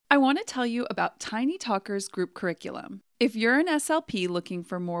I want to tell you about Tiny Talkers group curriculum. If you're an SLP looking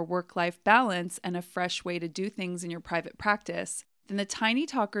for more work-life balance and a fresh way to do things in your private practice, then the Tiny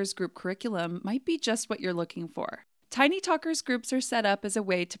Talkers group curriculum might be just what you're looking for. Tiny Talkers groups are set up as a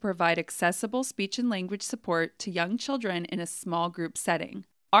way to provide accessible speech and language support to young children in a small group setting.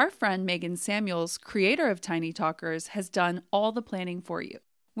 Our friend Megan Samuels, creator of Tiny Talkers, has done all the planning for you.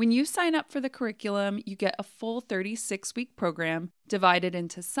 When you sign up for the curriculum, you get a full 36-week program divided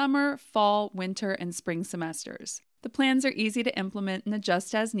into summer, fall, winter, and spring semesters. The plans are easy to implement and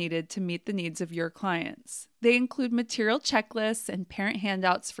adjust as needed to meet the needs of your clients. They include material checklists and parent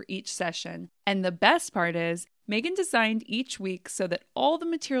handouts for each session. And the best part is, Megan designed each week so that all the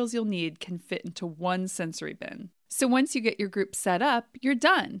materials you'll need can fit into one sensory bin. So once you get your group set up, you're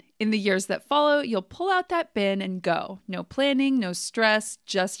done. In the years that follow, you'll pull out that bin and go. No planning, no stress,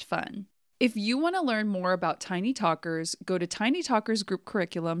 just fun. If you want to learn more about Tiny Talkers, go to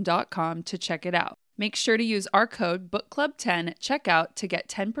tinytalkersgroupcurriculum.com to check it out. Make sure to use our code BookClub10 at checkout to get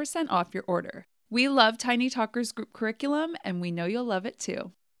 10% off your order. We love Tiny Talkers group curriculum, and we know you'll love it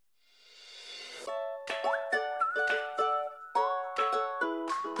too.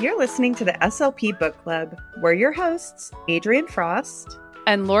 You're listening to the SLP Book Club. We're your hosts, Adrienne Frost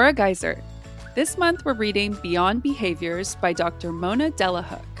and Laura Geiser. This month we're reading Beyond Behaviors by Dr. Mona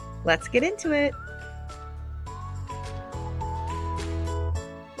Delahooke. Let's get into it.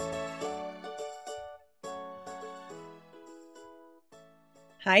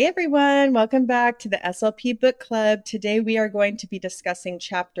 Hi everyone, welcome back to the SLP Book Club. Today we are going to be discussing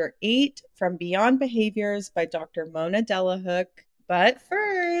Chapter 8 from Beyond Behaviors by Dr. Mona Delahooke. But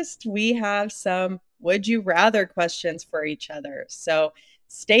first, we have some would you rather questions for each other. So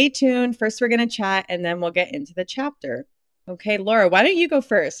stay tuned. First, we're going to chat and then we'll get into the chapter. Okay, Laura, why don't you go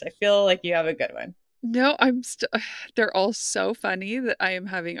first? I feel like you have a good one. No, they're all so funny that I am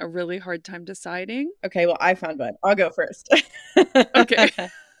having a really hard time deciding. Okay, well, I found one. I'll go first. Okay.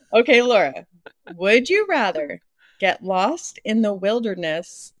 Okay, Laura, would you rather get lost in the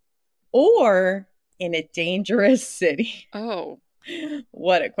wilderness or in a dangerous city? Oh.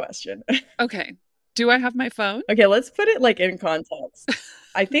 What a question. Okay. Do I have my phone? Okay, let's put it like in context.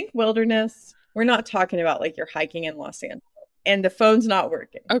 I think wilderness, we're not talking about like you're hiking in Los Angeles and the phone's not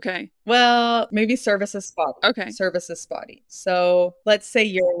working. Okay. Well, maybe service is spotty. Okay. Service is spotty. So let's say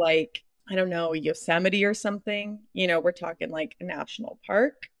you're like, I don't know, Yosemite or something. You know, we're talking like a national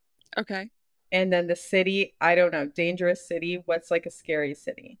park. Okay. And then the city, I don't know, dangerous city. What's like a scary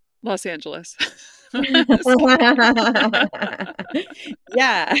city? Los Angeles.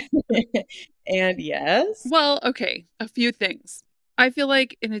 Yeah. And yes. Well, okay. A few things. I feel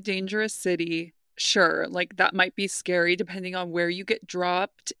like in a dangerous city, sure, like that might be scary depending on where you get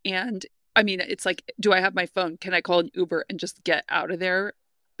dropped. And I mean, it's like, do I have my phone? Can I call an Uber and just get out of there?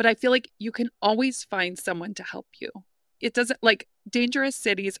 But I feel like you can always find someone to help you. It doesn't like dangerous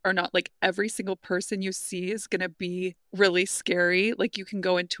cities are not like every single person you see is going to be really scary. Like you can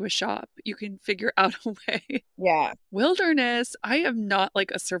go into a shop, you can figure out a way. Yeah. Wilderness, I am not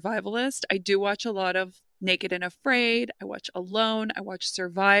like a survivalist. I do watch a lot of Naked and Afraid. I watch Alone. I watch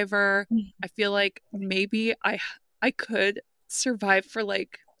Survivor. I feel like maybe I could survive for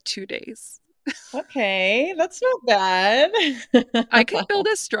like 2 days. Okay, that's not bad. I could build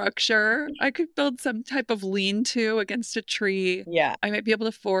a structure. I could build some type of lean-to against a tree. Yeah. I might be able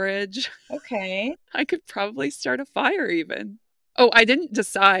to forage. Okay. I could probably start a fire even. Oh, I didn't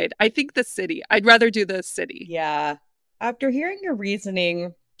decide. I think the city. I'd rather do the city. Yeah. After hearing your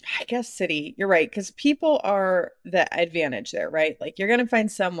reasoning, I guess city, you're right, because people are the advantage there, right? Like you're going to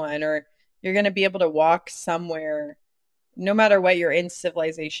find someone or you're going to be able to walk somewhere no matter what you're in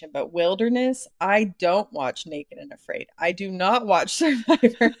civilization. But wilderness, I don't watch Naked and Afraid. I do not watch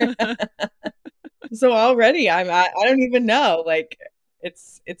Survivor. So already I don't even know. Like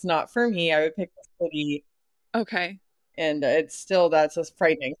it's not for me. I would pick the city. Okay. And it's still, that's a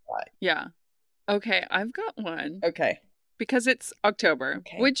frightening thought. Yeah. Okay, I've got one. Okay. Because it's October.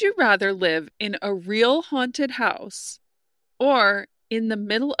 Okay. Would you rather live in a real haunted house or in the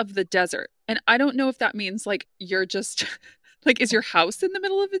middle of the desert? And I don't know if that means like you're just like, is your house in the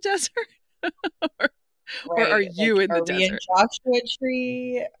middle of the desert? or are you in the desert? Are we in Joshua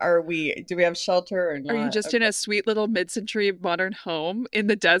Tree? Do we have shelter or not? Are you just in a sweet little mid-century modern home in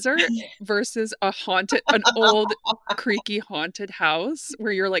the desert versus an old creaky haunted house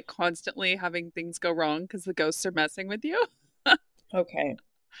where you're like constantly having things go wrong because the ghosts are messing with you? Okay.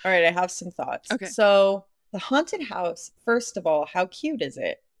 All right. I have some thoughts. Okay. So the haunted house, first of all, how cute is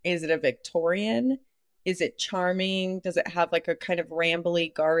it? Is it a Victorian? Is it charming? Does it have like a kind of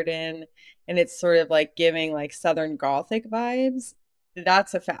rambly garden? And it's sort of like giving like Southern Gothic vibes?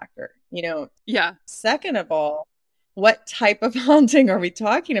 that's a factor, you know. Yeah. Second of all, what type of haunting are we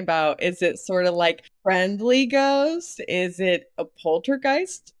talking about? Is it sort of like friendly ghost? Is it a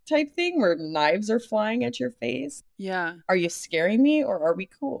poltergeist type thing where knives are flying at your face? Yeah. Are you scaring me or are we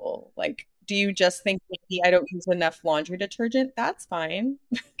cool? Like, do you just think maybe I don't use enough laundry detergent? That's fine.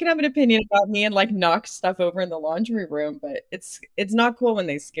 You can have an opinion about me and like knock stuff over in the laundry room, but it's not cool when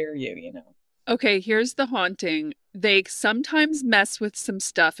they scare you, you know. Okay, here's the haunting. They sometimes mess with some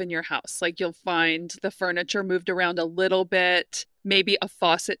stuff in your house. Like you'll find the furniture moved around a little bit, maybe a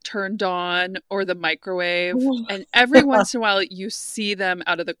faucet turned on or the microwave. And every once in a while, you see them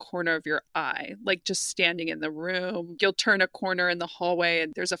out of the corner of your eye, like just standing in the room. You'll turn a corner in the hallway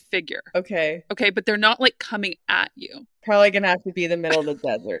and there's a figure. Okay. Okay, but they're not like coming at you. Probably gonna have to be the middle of the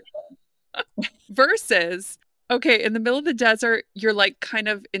desert. Versus, okay, in the middle of the desert, you're like kind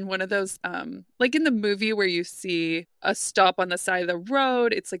of in one of those, like in the movie where you see a stop on the side of the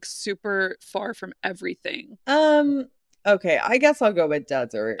road. It's like super far from everything. Okay, I guess I'll go with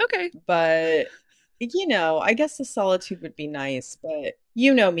desert. Okay. But you know, I guess the solitude would be nice, but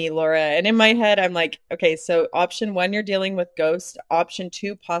you know me, Laura. And in my head, I'm like, okay, so option one, you're dealing with ghosts. Option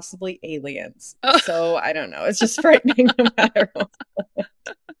two, possibly aliens. Oh. So I don't know. It's just frightening no matter what.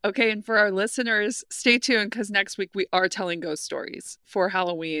 Okay, and for our listeners, stay tuned because next week we are telling ghost stories for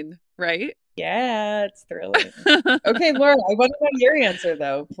Halloween, right? Yeah, it's thrilling. Okay, Laura, I want to know your answer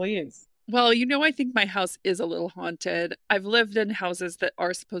though, please. Well, you know, I think my house is a little haunted. I've lived in houses that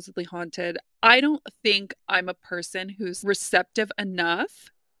are supposedly haunted. I don't think I'm a person who's receptive enough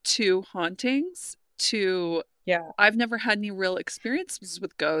to hauntings to. Yeah. I've never had any real experiences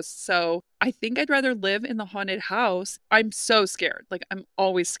with ghosts, so I think I'd rather live in the haunted house. I'm so scared. Like I'm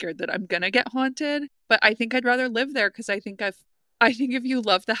always scared that I'm gonna get haunted, but I think I'd rather live there because I think if you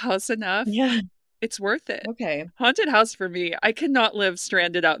love the house enough, Yeah. it's worth it. Okay. Haunted house for me. I cannot live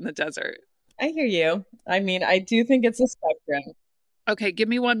stranded out in the desert. I hear you. I mean, I do think it's a spectrum. Okay, give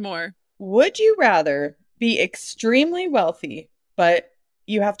me one more. Would you rather be extremely wealthy, but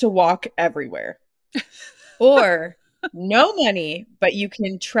you have to walk everywhere? Or no money, but you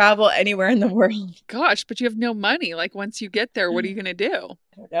can travel anywhere in the world? Gosh, but you have no money. Like once you get there, what are you going to do?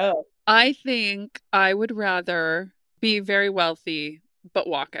 I don't know. I think I would rather be very wealthy, but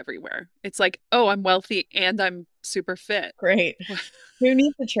walk everywhere. It's like, oh, I'm wealthy and I'm super fit. Great. Who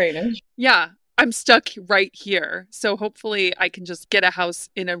needs a trainer? Yeah, I'm stuck right here. So hopefully I can just get a house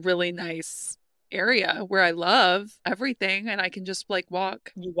in a really nice area where I love everything and I can just like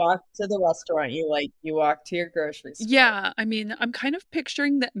walk. You walk to the restaurant, you walk to your grocery store. Yeah, I mean, I'm kind of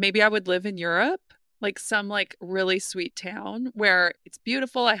picturing that maybe I would live in Europe, like some like really sweet town where it's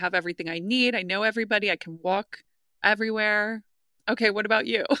beautiful. I have everything I need. I know everybody. I can walk everywhere. Okay, what about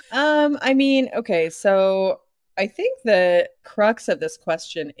you? I mean, okay, so I think the crux of this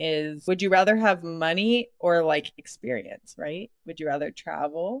question is, would you rather have money or like experience, right? Would you rather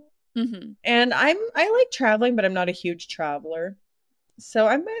travel? Mm-hmm. And I like traveling, but I'm not a huge traveler. So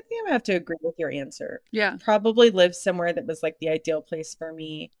I think I'm gonna have to agree with your answer. Yeah. Probably live somewhere that was like the ideal place for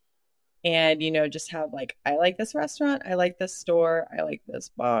me. And, you know, just have like, I like this restaurant, I like this store, I like this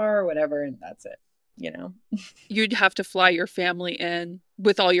bar, whatever, and that's it, you know? You'd have to fly your family in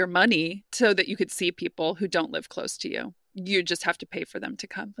with all your money so that you could see people who don't live close to you. You just have to pay for them to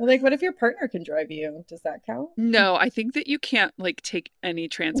come. Well, like, what if your partner can drive you? Does that count? No, I think that you can't like take any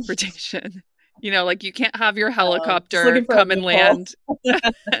transportation. You know, like you can't have your helicopter come and land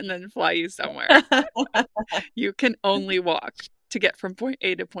and then fly you somewhere. You can only walk to get from point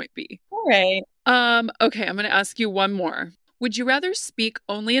A to point B. All right. Okay, I'm going to ask you one more. Would you rather speak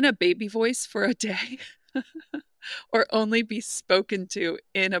only in a baby voice for a day or only be spoken to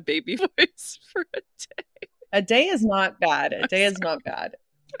in a baby voice for a day? A day is not bad. A day is not bad.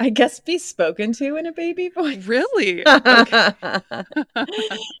 I guess be spoken to in a baby voice. Really? Okay. I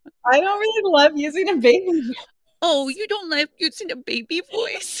don't really love using a baby voice. Oh, you don't like using a baby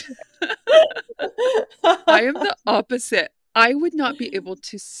voice? I am the opposite. I would not be able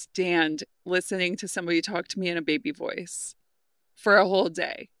to stand listening to somebody talk to me in a baby voice for a whole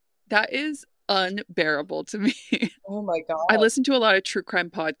day. That is unbearable to me. Oh my God. I listen to a lot of true crime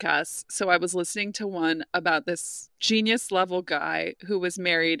podcasts. So I was listening to one about this genius level guy who was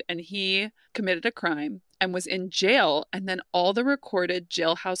married and he committed a crime and was in jail. And then all the recorded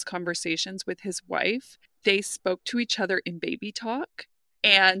jailhouse conversations with his wife, they spoke to each other in baby talk.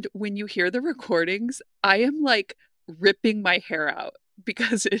 And when you hear the recordings, I am like ripping my hair out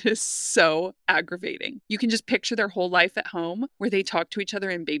because it is so aggravating. You can just picture their whole life at home where they talk to each other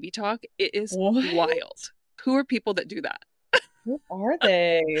in baby talk. It is wild. Who are people that do that? Who are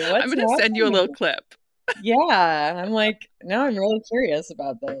they? I'm going to send you a little clip. Yeah, I'm like, now I'm really curious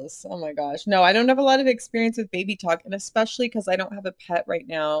about this. Oh my gosh. No, I don't have a lot of experience with baby talk, and especially because I don't have a pet right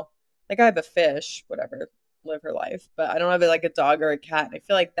now. Like I have a fish, whatever, live her life, but I don't have like a dog or a cat. And I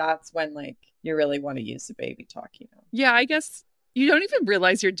feel like that's when like you really want to use the baby talk, you know. Yeah, I guess you don't even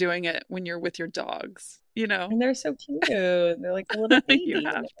realize you're doing it when you're with your dogs, And they're so cute. They're like a little You baby.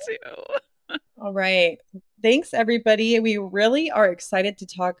 have to. All right. Thanks, everybody. We really are excited to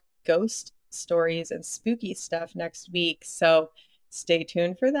talk ghost stories and spooky stuff next week. So stay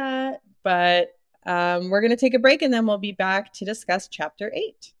tuned for that. But we're going to take a break and then we'll be back to discuss chapter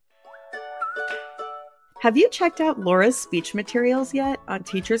 8. Have you checked out Laura's speech materials yet on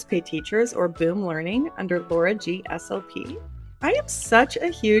Teachers Pay Teachers or Boom Learning under Laura G. SLP? I am such a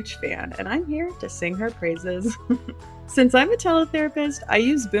huge fan, and I'm here to sing her praises. Since I'm a teletherapist, I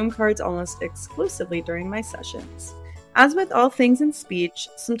use Boom cards almost exclusively during my sessions. As with all things in speech,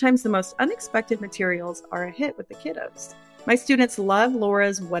 sometimes the most unexpected materials are a hit with the kiddos. My students love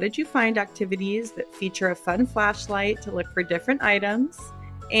Laura's What Did You Find activities that feature a fun flashlight to look for different items,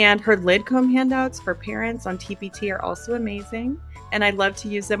 and her lid comb handouts for parents on TPT are also amazing, and I love to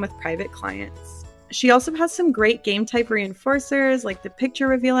use them with private clients. She also has some great game type reinforcers like the picture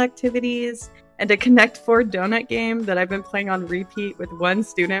reveal activities and a Connect 4 donut game that I've been playing on repeat with one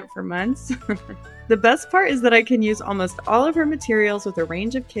student for months. The best part is that I can use almost all of her materials with a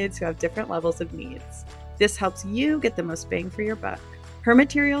range of kids who have different levels of needs. This helps you get the most bang for your buck. Her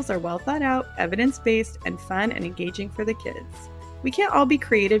materials are well thought out, evidence-based, and fun and engaging for the kids. We can't all be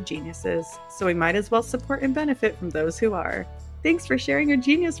creative geniuses, so we might as well support and benefit from those who are. Thanks for sharing your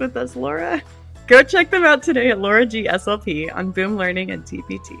genius with us, Laura. Go check them out today at Laura G. SLP on Boom Learning and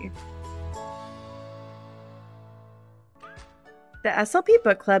TPT. The SLP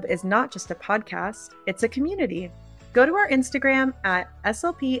Book Club is not just a podcast, it's a community. Go to our Instagram at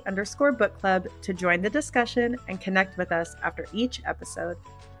SLP_book club to join the discussion and connect with us after each episode.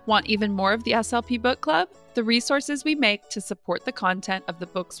 Want even more of the SLP Book Club? The resources we make to support the content of the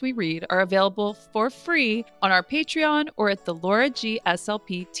books we read are available for free on our Patreon or at the Laura G.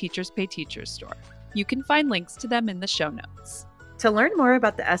 SLP Teachers Pay Teachers store. You can find links to them in the show notes. To learn more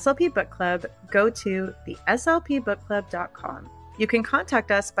about the SLP Book Club, go to theslpbookclub.com. You can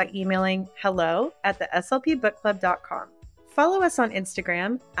contact us by emailing hello@theslpbookclub.com. Follow us on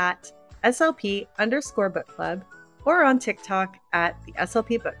Instagram at SLP_book club or on TikTok at the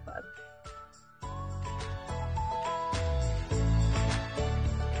SLP Book Club.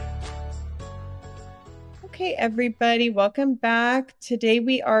 Okay, everybody, welcome back. Today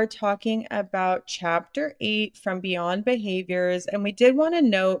we are talking about Chapter 8 from Beyond Behaviors, and we did want to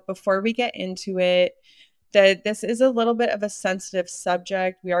note before we get into it that this is a little bit of a sensitive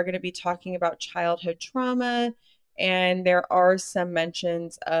subject. We are going to be talking about childhood trauma, and there are some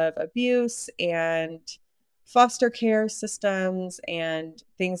mentions of abuse and foster care systems and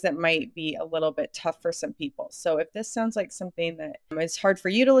things that might be a little bit tough for some people. So if this sounds like something that is hard for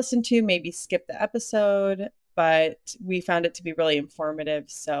you to listen to, maybe skip the episode, but we found it to be really informative.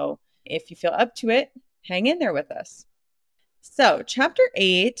 So if you feel up to it, hang in there with us. So chapter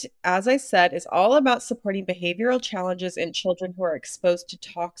 8, as I said, is all about supporting behavioral challenges in children who are exposed to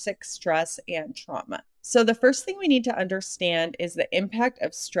toxic stress and trauma. So the first thing we need to understand is the impact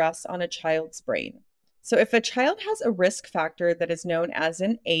of stress on a child's brain. So if a child has a risk factor that is known as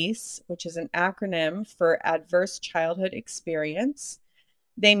an ACE, which is an acronym for Adverse Childhood Experience,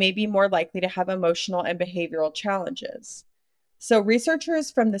 they may be more likely to have emotional and behavioral challenges. So researchers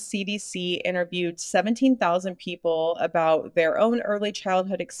from the CDC interviewed 17,000 people about their own early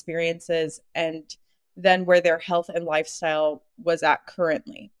childhood experiences and then where their health and lifestyle was at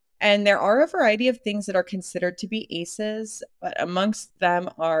currently. And there are a variety of things that are considered to be ACEs, but amongst them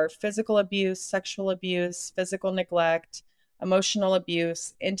are physical abuse, sexual abuse, physical neglect, emotional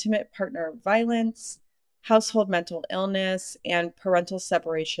abuse, intimate partner violence, household mental illness, and parental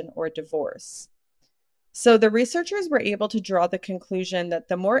separation or divorce. So the researchers were able to draw the conclusion that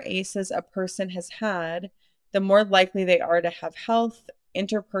the more ACEs a person has had, the more likely they are to have health,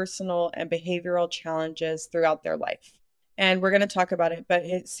 interpersonal, and behavioral challenges throughout their life. And we're going to talk about it, but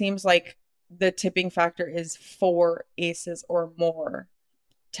it seems like the tipping factor is 4 ACEs or more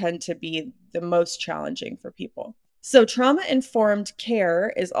tend to be the most challenging for people. So trauma-informed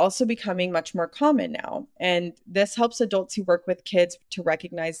care is also becoming much more common now, and this helps adults who work with kids to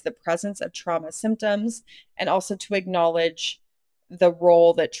recognize the presence of trauma symptoms and also to acknowledge the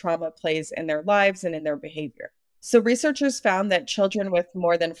role that trauma plays in their lives and in their behavior. So researchers found that children with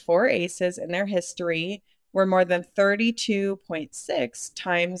more than 4 ACEs in their history were more than 32.6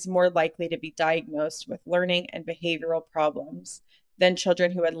 times more likely to be diagnosed with learning and behavioral problems than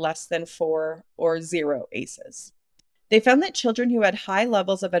children who had less than 4 or 0 ACEs. They found that children who had high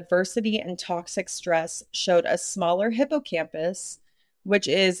levels of adversity and toxic stress showed a smaller hippocampus, which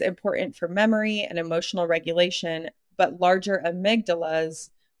is important for memory and emotional regulation, but larger amygdalas,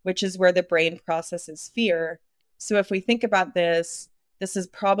 which is where the brain processes fear. So if we think about this, this is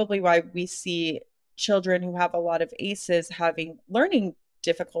probably why we see children who have a lot of ACEs having learning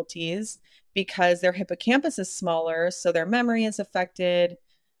difficulties, because their hippocampus is smaller, so their memory is affected,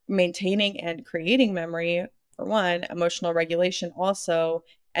 maintaining and creating memory for one, emotional regulation also,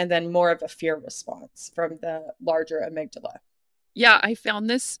 and then more of a fear response from the larger amygdala. Yeah, I found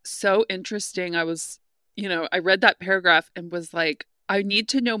this so interesting. I read that paragraph and was like, I need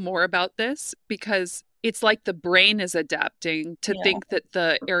to know more about this, because it's like the brain is adapting to Yeah. think that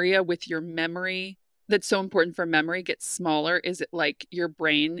the area with your memory that's so important for memory gets smaller. Is it like your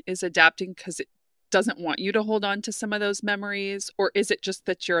brain is adapting because it doesn't want you to hold on to some of those memories? Or is it just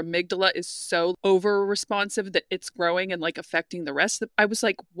that your amygdala is so over responsive that it's growing and like affecting the rest I was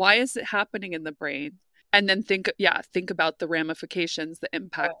like, why is it happening in the brain? And then think about the ramifications, the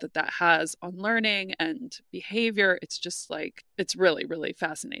impact that has on learning and behavior. It's just like, it's really, really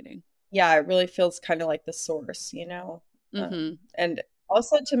fascinating. Yeah, it really feels kind of like the source, Mm-hmm. And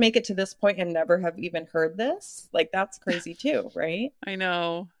also to make it to this point and never have even heard this, like that's crazy too, right? I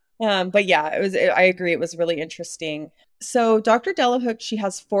know. But yeah, I agree. It was really interesting. So Dr. Delahook, she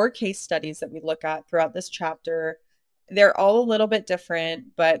has 4 case studies that we look at throughout this chapter. They're all a little bit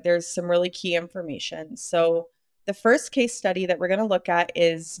different, but there's some really key information. So the first case study that we're going to look at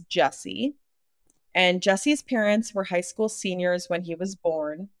is Jesse. And Jesse's parents were high school seniors when he was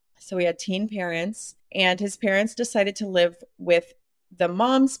born. So he had teen parents, and his parents decided to live with the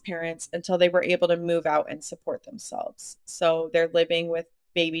mom's parents until they were able to move out and support themselves. So they're living with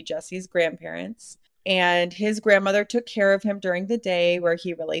baby Jesse's grandparents. And his grandmother took care of him during the day, where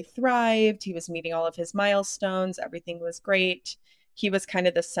he really thrived. He was meeting all of his milestones. Everything was great. He was kind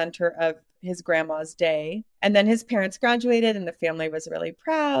of the center of his grandma's day. And then his parents graduated and the family was really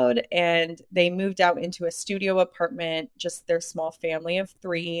proud. And they moved out into a studio apartment, just their small family of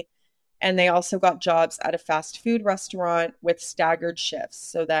 3. And they also got jobs at a fast food restaurant with staggered shifts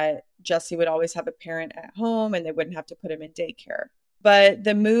so that Jesse would always have a parent at home and they wouldn't have to put him in daycare. But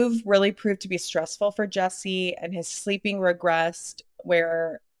the move really proved to be stressful for Jesse, and his sleeping regressed,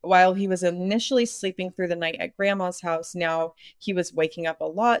 where while he was initially sleeping through the night at grandma's house, now he was waking up a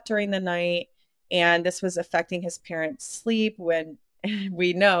lot during the night. And this was affecting his parents' sleep. When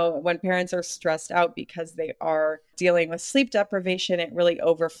we know when parents are stressed out because they are dealing with sleep deprivation, it really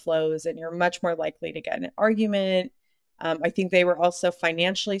overflows and you're much more likely to get in an argument. I think they were also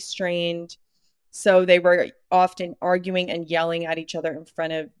financially strained. So they were often arguing and yelling at each other in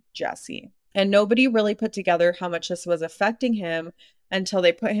front of Jesse. And nobody really put together how much this was affecting him until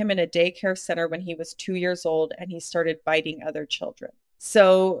they put him in a daycare center when he was 2 years old and he started biting other children.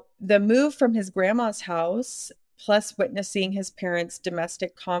 So the move from his grandma's house, plus witnessing his parents'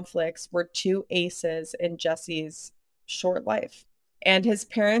 domestic conflicts, were 2 aces in Jesse's short life. And his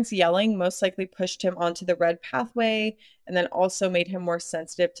parents yelling most likely pushed him onto the red pathway, and then also made him more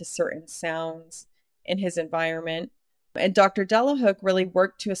sensitive to certain sounds in his environment. And Dr. Delahook really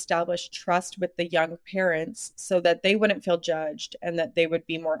worked to establish trust with the young parents so that they wouldn't feel judged and that they would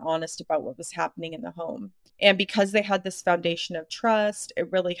be more honest about what was happening in the home. And because they had this foundation of trust,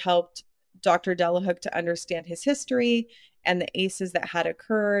 it really helped Dr. Delahook to understand his history and the ACEs that had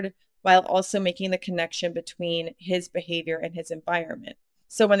occurred, while also making the connection between his behavior and his environment.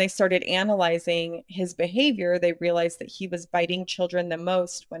 So when they started analyzing his behavior, they realized that he was biting children the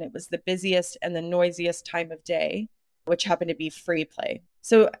most when it was the busiest and the noisiest time of day, which happened to be free play.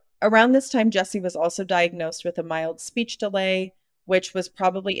 So around this time, Jesse was also diagnosed with a mild speech delay, which was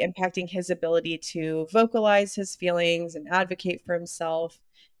probably impacting his ability to vocalize his feelings and advocate for himself.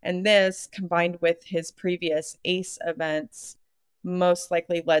 And this, combined with his previous ACE events, most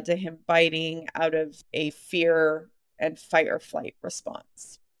likely led to him biting out of a fear and fight or flight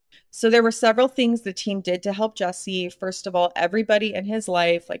response. So there were several things the team did to help Jesse. First of all, everybody in his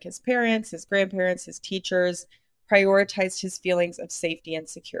life, like his parents, his grandparents, his teachers, prioritized his feelings of safety and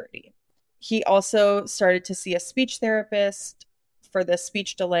security. He also started to see a speech therapist for the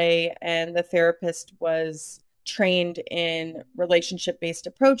speech delay, and the therapist was trained in relationship-based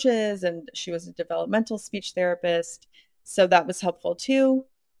approaches, and she was a developmental speech therapist. So that was helpful too.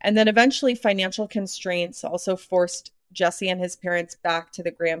 And then eventually financial constraints also forced Jesse and his parents back to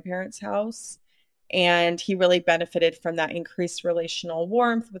the grandparents' house. And he really benefited from that increased relational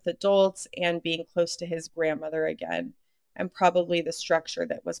warmth with adults and being close to his grandmother again, and probably the structure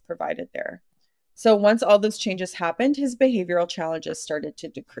that was provided there. So once all those changes happened, his behavioral challenges started to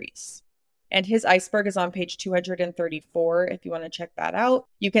decrease. And his iceberg is on page 234 if you want to check that out.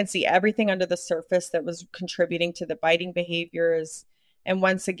 You can see everything under the surface that was contributing to the biting behaviors. And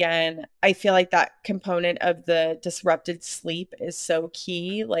once again, I feel like that component of the disrupted sleep is so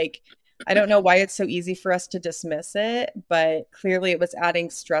key. Like, I don't know why it's so easy for us to dismiss it, but clearly it was adding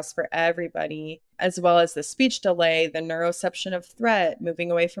stress for everybody, as well as the speech delay, the neuroception of threat,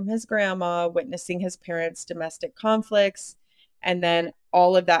 moving away from his grandma, witnessing his parents' domestic conflicts, and then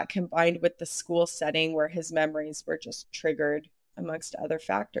all of that combined with the school setting where his memories were just triggered amongst other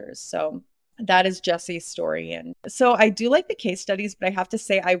factors. So that is Jesse's story. And so I do like the case studies, but I have to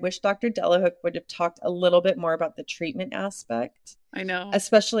say, I wish Dr. Delahook would have talked a little bit more about the treatment aspect. I know.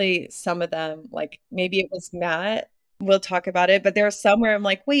 Especially some of them, like maybe it was Matt. We'll talk about it, but there are some where I'm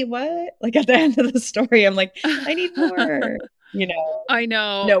like, wait, what? Like at the end of the story, I'm like, I need more, you know? I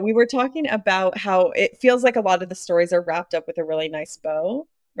know. No, we were talking about how it feels like a lot of the stories are wrapped up with a really nice bow,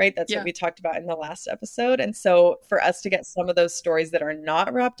 right? That's what we talked about in the last episode. And so for us to get some of those stories that are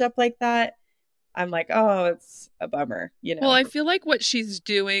not wrapped up like that, I'm like, oh, it's a bummer, you know? Well, I feel like what she's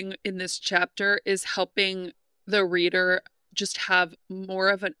doing in this chapter is helping the reader just have more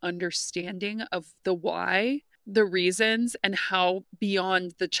of an understanding of the why, the reasons, and how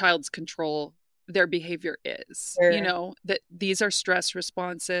beyond the child's control their behavior is. Sure. You know, that these are stress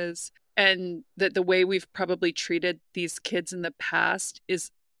responses, and that the way we've probably treated these kids in the past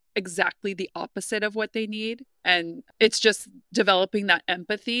is exactly the opposite of what they need. And it's just developing that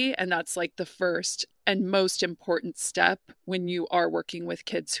empathy. And that's like the first and most important step when you are working with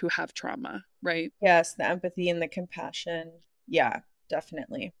kids who have trauma, right? Yes, the empathy and the compassion. Yeah,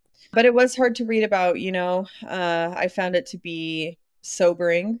 definitely. But it was hard to read about, you know. I found it to be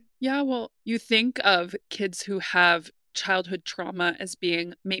sobering. Yeah, well, you think of kids who have childhood trauma as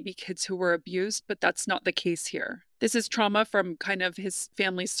being maybe kids who were abused, but that's not the case here. This is trauma from kind of his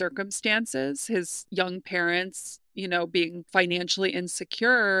family circumstances, his young parents, you know, being financially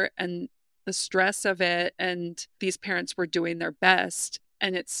insecure and the stress of it. And these parents were doing their best,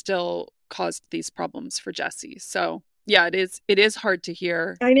 and it still caused these problems for Jesse. So yeah, it is hard to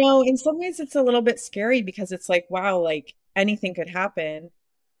hear. I know in some ways it's a little bit scary because it's like, wow, like anything could happen.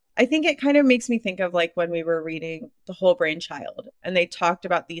 I think it kind of makes me think of like when we were reading The Whole Brain Child and they talked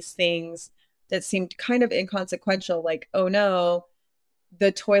about these things that seemed kind of inconsequential, like, oh no,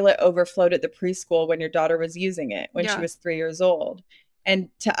 the toilet overflowed at the preschool when your daughter was using it when she was 3 years old. And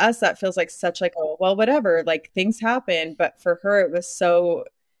to us, that feels like such like, oh, well, whatever, like things happen. But for her, it was so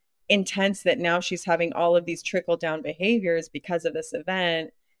intense that now she's having all of these trickle down behaviors because of this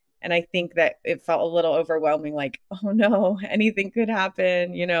event. And I think that it felt a little overwhelming, like, oh no, anything could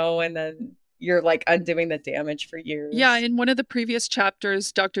happen, you know, and then you're like undoing the damage for years. Yeah, in one of the previous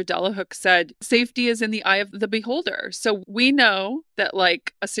chapters, Dr. Delahook said, safety is in the eye of the beholder. So we know that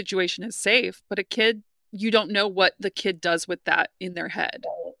like a situation is safe, but a kid, you don't know what the kid does with that in their head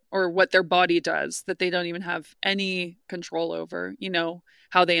or what their body does that they don't even have any control over, you know,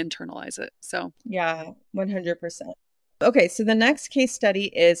 how they internalize it. So yeah, 100%. Okay, so the next case study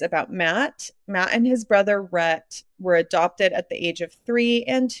is about Matt. Matt and his brother Rhett were adopted at the age of 3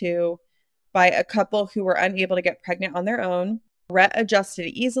 and 2 by a couple who were unable to get pregnant on their own. Rhett adjusted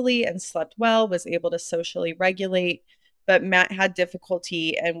easily and slept well, was able to socially regulate, but Matt had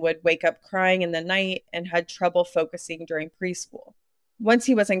difficulty and would wake up crying in the night and had trouble focusing during preschool. Once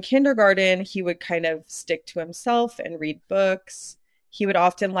he was in kindergarten, he would kind of stick to himself and read books. He would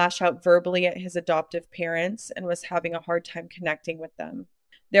often lash out verbally at his adoptive parents and was having a hard time connecting with them.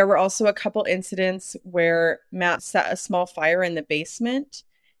 There were also a couple incidents where Matt set a small fire in the basement,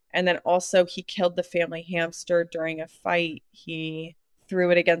 and then also he killed the family hamster during a fight. He threw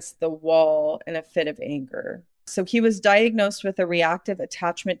it against the wall in a fit of anger. So he was diagnosed with a reactive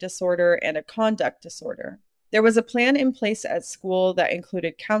attachment disorder and a conduct disorder. There was a plan in place at school that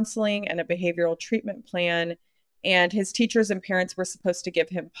included counseling and a behavioral treatment plan, and his teachers and parents were supposed to give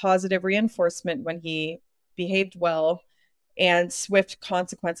him positive reinforcement when he behaved well and swift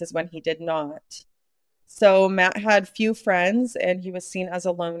consequences when he did not. So Matt had few friends and he was seen as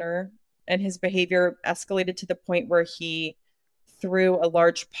a loner, and his behavior escalated to the point where he threw a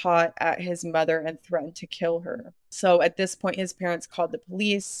large pot at his mother and threatened to kill her. So at this point, his parents called the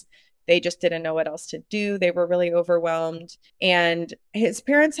police. They just didn't know what else to do. They were really overwhelmed. And his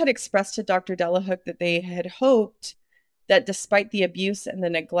parents had expressed to Dr. Delahook that they had hoped that despite the abuse and the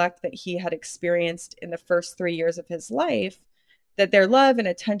neglect that he had experienced in the first 3 years of his life, that their love and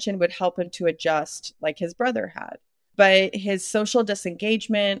attention would help him to adjust like his brother had. But his social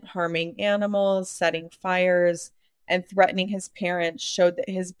disengagement, harming animals, setting fires, and threatening his parents showed that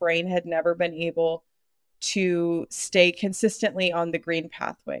his brain had never been able to stay consistently on the green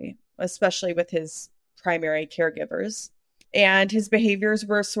pathway, especially with his primary caregivers. And his behaviors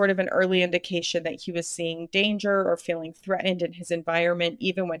were sort of an early indication that he was seeing danger or feeling threatened in his environment,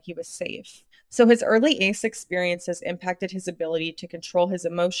 even when he was safe. So his early ACE experiences impacted his ability to control his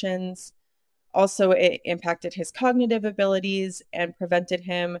emotions. Also, it impacted his cognitive abilities and prevented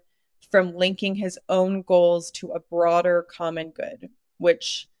him from linking his own goals to a broader common good,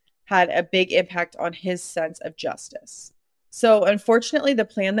 which had a big impact on his sense of justice. So, unfortunately, the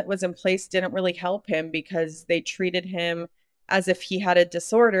plan that was in place didn't really help him because they treated him as if he had a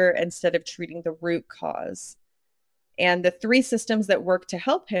disorder instead of treating the root cause. And the three systems that work to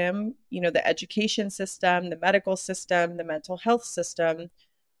help him, the education system, the medical system, the mental health system,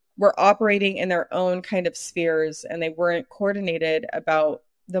 were operating in their own kind of spheres, and they weren't coordinated about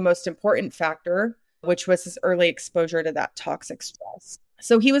the most important factor, which was his early exposure to that toxic stress.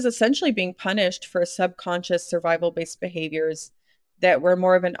 So he was essentially being punished for subconscious survival-based behaviors that were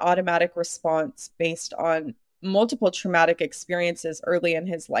more of an automatic response based on multiple traumatic experiences early in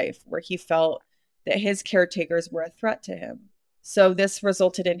his life where he felt that his caretakers were a threat to him. So this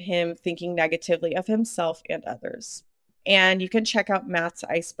resulted in him thinking negatively of himself and others. And you can check out Matt's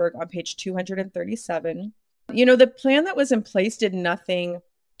iceberg on page 237. The plan that was in place did nothing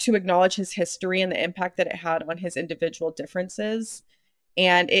to acknowledge his history and the impact that it had on his individual differences.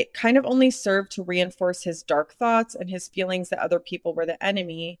 And it kind of only served to reinforce his dark thoughts and his feelings that other people were the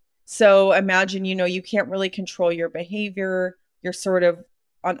enemy. So imagine, you can't really control your behavior. You're sort of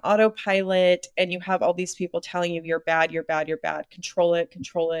on autopilot, and you have all these people telling you you're bad, you're bad, you're bad. Control it,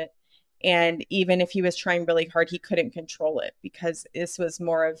 control it. And even if he was trying really hard, he couldn't control it because this was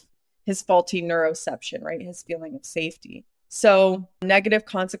more of his faulty neuroception, right? His feeling of safety. So negative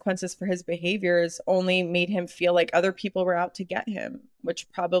consequences for his behaviors only made him feel like other people were out to get him,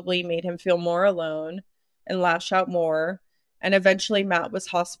 which probably made him feel more alone and lash out more. And eventually Matt was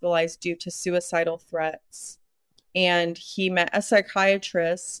hospitalized due to suicidal threats. And he met a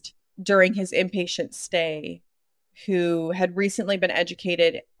psychiatrist during his inpatient stay who had recently been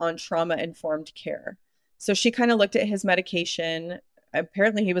educated on trauma-informed care. So she kind of looked at his medication.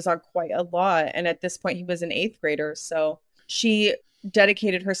 Apparently he was on quite a lot. And at this point he was an 8th grader. So she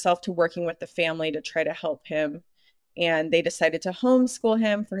dedicated herself to working with the family to try to help him. And they decided to homeschool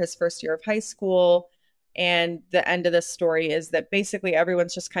him for his first year of high school. And the end of the story is that basically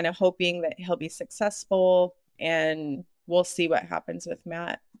everyone's just kind of hoping that he'll be successful, and we'll see what happens with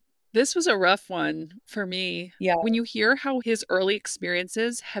Matt. This was a rough one for me. Yeah. When you hear how his early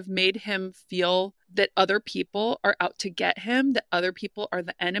experiences have made him feel that other people are out to get him, that other people are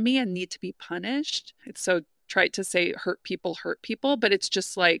the enemy and need to be punished. It's so trite to say hurt people, but it's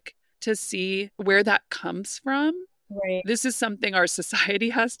just like to see where that comes from. Right. This is something our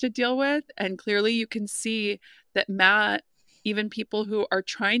society has to deal with. And clearly you can see that Matt, even people who are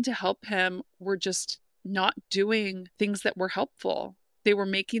trying to help him, were just not doing things that were helpful. They were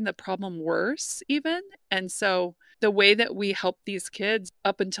making the problem worse even. And so the way that we help these kids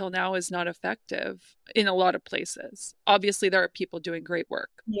up until now is not effective in a lot of places. Obviously, there are people doing great work.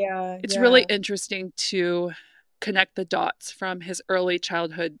 Yeah. It's really interesting to connect the dots from his early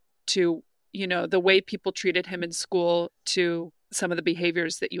childhood to, the way people treated him in school to some of the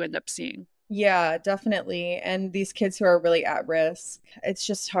behaviors that you end up seeing. Yeah, definitely. And these kids who are really at risk, it's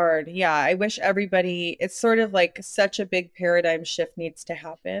just hard. Yeah, I wish everybody, it's sort of like such a big paradigm shift needs to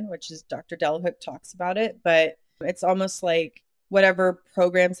happen, which is Dr. Delhook talks about it. But it's almost like whatever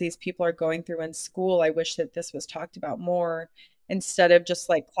programs these people are going through in school, I wish that this was talked about more instead of just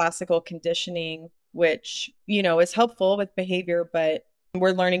like classical conditioning, which, is helpful with behavior, but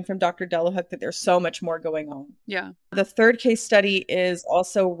we're learning from Dr. Delhook that there's so much more going on. Yeah. The third case study is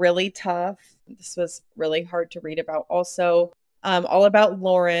also really tough. This was really hard to read about also. All about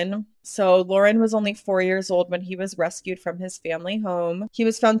Lauren. So Lauren was only 4 years old when he was rescued from his family home. He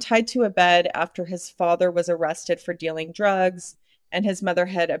was found tied to a bed after his father was arrested for dealing drugs, and his mother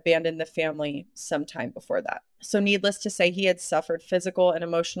had abandoned the family sometime before that. So needless to say, he had suffered physical and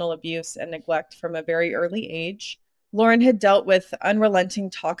emotional abuse and neglect from a very early age. Lauren had dealt with unrelenting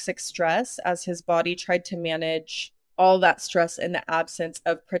toxic stress as his body tried to manage all that stress in the absence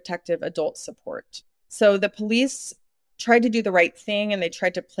of protective adult support. So the police tried to do the right thing and they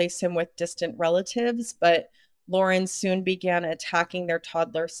tried to place him with distant relatives, but Lauren soon began attacking their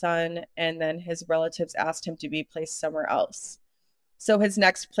toddler son, and then his relatives asked him to be placed somewhere else. So his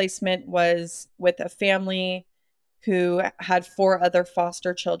next placement was with a family who had 4 other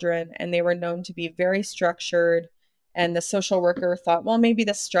foster children, and they were known to be very structured. And the social worker thought, well, maybe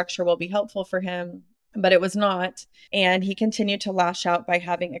this structure will be helpful for him. but it was not. And he continued to lash out by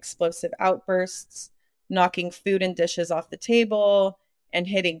having explosive outbursts, knocking food and dishes off the table, and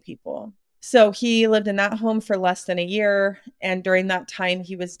hitting people. So he lived in that home for less than a year. And during that time,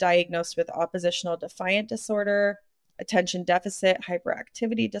 he was diagnosed with oppositional defiant disorder, attention deficit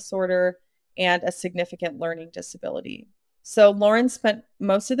hyperactivity disorder, and a significant learning disability. So Lauren spent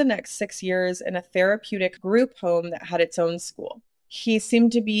most of the next 6 years in a therapeutic group home that had its own school. He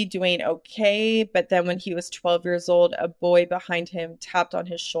seemed to be doing okay, but then when he was 12 years old, a boy behind him tapped on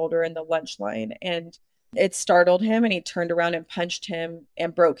his shoulder in the lunch line, and it startled him, and he turned around and punched him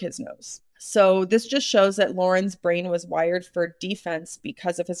and broke his nose. So this just shows that Lauren's brain was wired for defense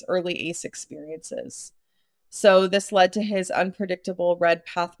because of his early ACE experiences. So this led to his unpredictable red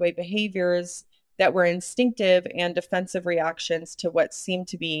pathway behaviors that were instinctive and defensive reactions to what seemed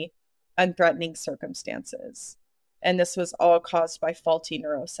to be unthreatening circumstances. And this was all caused by faulty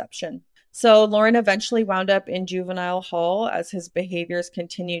neuroception. So Lauren eventually wound up in juvenile hall as his behaviors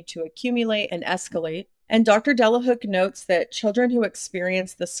continued to accumulate and escalate. And Dr. Delahook notes that children who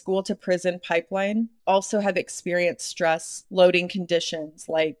experience the school to prison pipeline also have experienced stress loading conditions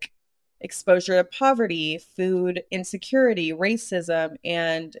like exposure to poverty, food insecurity, racism,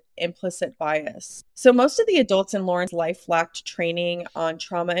 and implicit bias. So most of the adults in Lauren's life lacked training on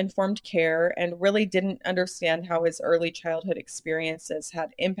trauma-informed care and really didn't understand how his early childhood experiences had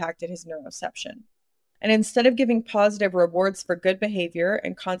impacted his neuroception. And instead of giving positive rewards for good behavior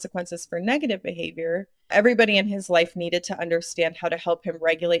and consequences for negative behavior, everybody in his life needed to understand how to help him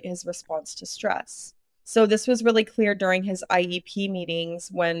regulate his response to stress. So this was really clear during his IEP meetings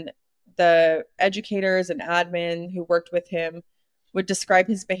when the educators and admin who worked with him would describe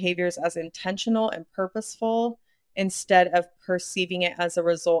his behaviors as intentional and purposeful instead of perceiving it as a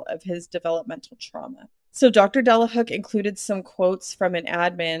result of his developmental trauma. So Dr. Delahook included some quotes from an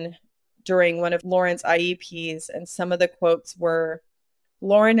admin during one of Lauren's IEPs, and some of the quotes were,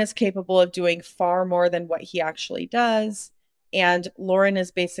 "Lauren is capable of doing far more than what he actually does, and Lauren is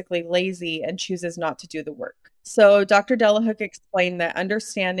basically lazy and chooses not to do the work." So Dr. Delahook explained that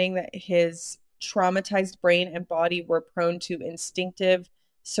understanding that his traumatized brain and body were prone to instinctive,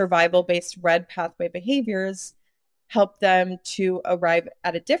 survival-based red pathway behaviors helped them to arrive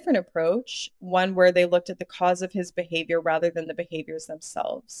at a different approach, one where they looked at the cause of his behavior rather than the behaviors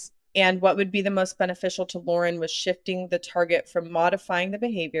themselves. And what would be the most beneficial to Lauren was shifting the target from modifying the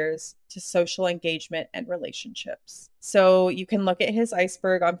behaviors to social engagement and relationships. So you can look at his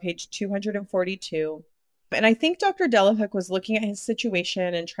iceberg on page 242. And I think Dr. Delahook was looking at his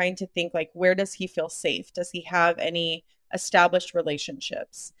situation and trying to think, like, where does he feel safe? Does he have any established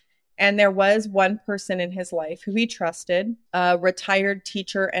relationships? And there was one person in his life who he trusted, a retired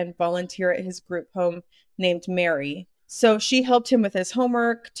teacher and volunteer at his group home named Mary. So she helped him with his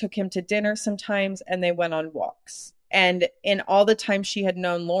homework, took him to dinner sometimes, and they went on walks. And in all the time she had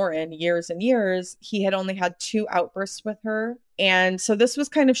known Lauren, years and years, he had only had 2 outbursts with her. And so this was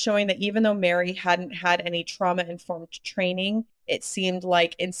kind of showing that even though Mary hadn't had any trauma-informed training, it seemed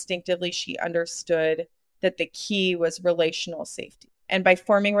like instinctively she understood that the key was relational safety. And by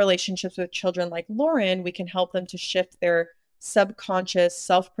forming relationships with children like Lauren, we can help them to shift their subconscious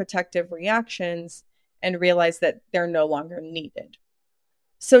self-protective reactions and realize that they're no longer needed.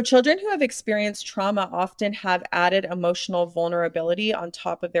 So children who have experienced trauma often have added emotional vulnerability on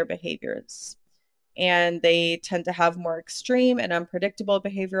top of their behaviors. And they tend to have more extreme and unpredictable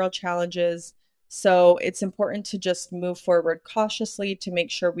behavioral challenges. So it's important to just move forward cautiously to make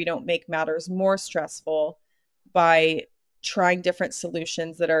sure we don't make matters more stressful by trying different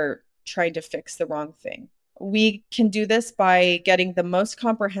solutions that are trying to fix the wrong thing. We can do this by getting the most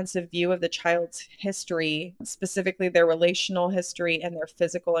comprehensive view of the child's history, specifically their relational history and their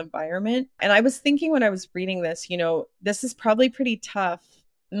physical environment. And I was thinking when I was reading this, this is probably pretty tough.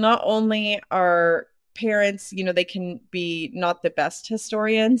 Not only are parents, they can be not the best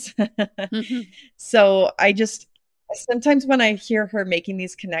historians. Mm-hmm. So sometimes when I hear her making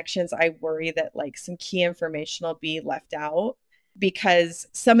these connections, I worry that like some key information will be left out, because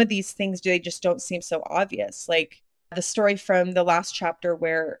some of these things, they just don't seem so obvious. Like the story from the last chapter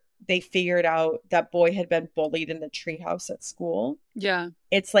where they figured out that boy had been bullied in the treehouse at school. Yeah.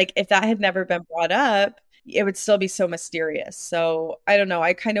 It's like, if that had never been brought up, it would still be so mysterious. So I don't know.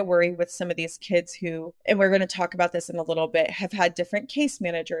 I kind of worry with some of these kids who, and we're going to talk about this in a little bit, have had different case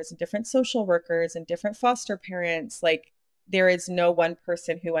managers and different social workers and different foster parents. Like there is no one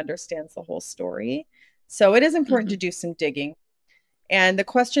person who understands the whole story. So it is important to do some digging. And the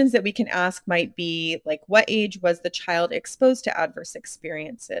questions that we can ask might be like, what age was the child exposed to adverse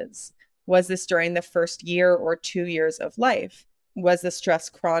experiences? Was this during the first year or 2 years of life? Was the stress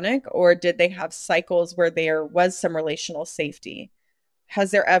chronic, or did they have cycles where there was some relational safety?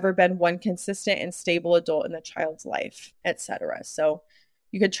 Has there ever been one consistent and stable adult in the child's life, etc.? So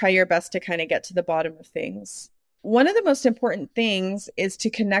you could try your best to kind of get to the bottom of things. One of the most important things is to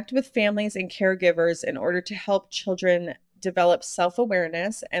connect with families and caregivers in order to help children develop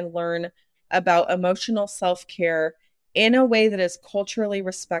self-awareness and learn about emotional self-care in a way that is culturally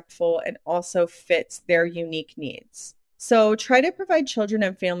respectful and also fits their unique needs. So try to provide children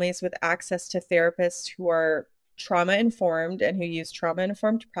and families with access to therapists who are trauma informed and who use trauma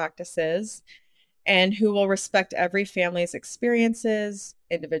informed practices and who will respect every family's experiences,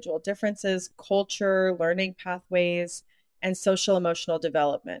 individual differences, culture, learning pathways, and social emotional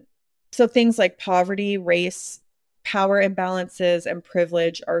development. So things like poverty, race, power imbalances, and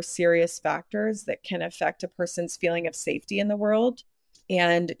privilege are serious factors that can affect a person's feeling of safety in the world.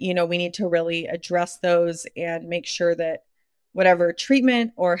 And, we need to really address those and make sure that whatever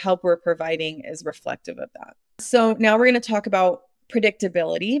treatment or help we're providing is reflective of that. So now we're going to talk about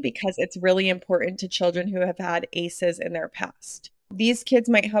predictability because it's really important to children who have had ACEs in their past. These kids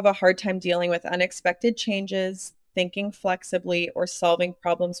might have a hard time dealing with unexpected changes, thinking flexibly, or solving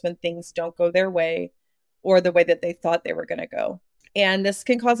problems when things don't go their way or the way that they thought they were going to go. And this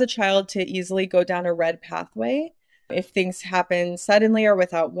can cause a child to easily go down a red pathway if things happen suddenly or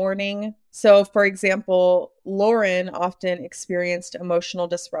without warning. So, for example, Lauren often experienced emotional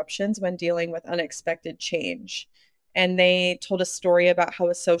disruptions when dealing with unexpected change. And they told a story about how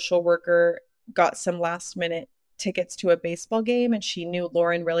a social worker got some last minute tickets to a baseball game, and she knew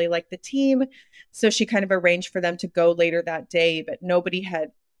Lauren really liked the team. So she kind of arranged for them to go later that day, but nobody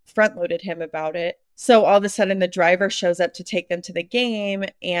had front loaded him about it. So all of a sudden, the driver shows up to take them to the game.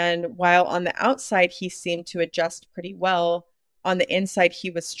 And while on the outside, he seemed to adjust pretty well, on the inside, he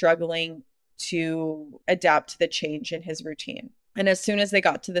was struggling to adapt to the change in his routine. And as soon as they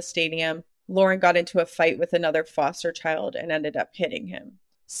got to the stadium, Lauren got into a fight with another foster child and ended up hitting him.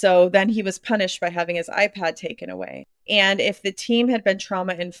 So then he was punished by having his iPad taken away. And if the team had been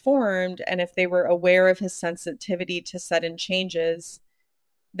trauma informed and if they were aware of his sensitivity to sudden changes,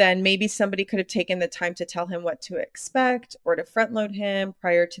 then maybe somebody could have taken the time to tell him what to expect or to front load him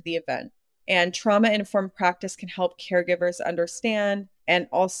prior to the event. And trauma-informed practice can help caregivers understand and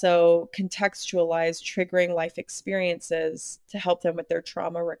also contextualize triggering life experiences to help them with their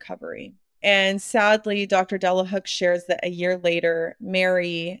trauma recovery. And sadly, Dr. Delahook shares that a year later,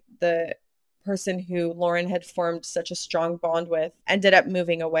 Mary, the person who Lauren had formed such a strong bond with, ended up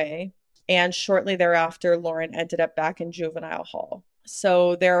moving away. And shortly thereafter, Lauren ended up back in juvenile hall.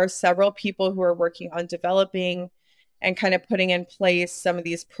 So there are several people who are working on developing and kind of putting in place some of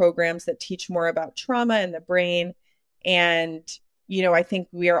these programs that teach more about trauma and the brain. And, I think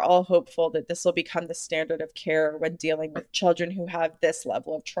we are all hopeful that this will become the standard of care when dealing with children who have this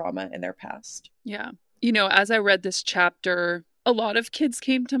level of trauma in their past. Yeah. As I read this chapter, a lot of kids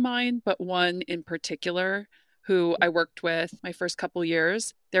came to mind, but one in particular who I worked with my first couple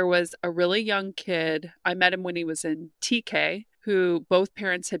years. There was a really young kid. I met him when he was in TK, who both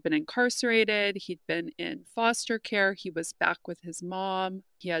parents had been incarcerated. He'd been in foster care. He was back with his mom.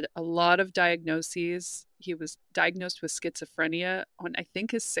 He had a lot of diagnoses. He was diagnosed with schizophrenia on, I think,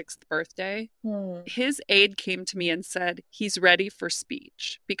 his 6th birthday. His aide came to me and said, he's ready for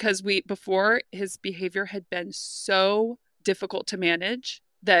speech because before his behavior had been so difficult to manage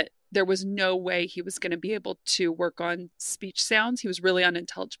that there was no way he was going to be able to work on speech sounds. He was really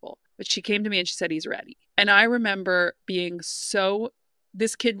unintelligible. But she came to me and she said he's ready. And I remember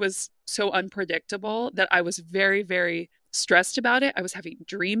this kid was so unpredictable that I was very, very stressed about it. I was having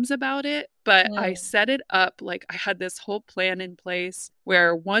dreams about it, but I set it up like I had this whole plan in place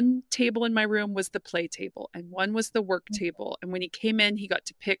where one table in my room was the play table and one was the work table. And when he came in, he got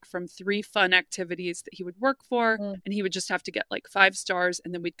to pick from 3 fun activities that he would work for, and he would just have to get like 5 stars,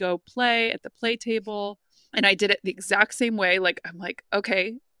 and then we'd go play at the play table. And I did it the exact same way. Like, I'm like,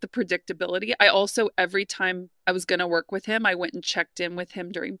 okay, the predictability. I also, every time I was going to work with him, I went and checked in with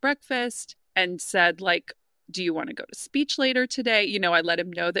him during breakfast and said, like, do you want to go to speech later today? I let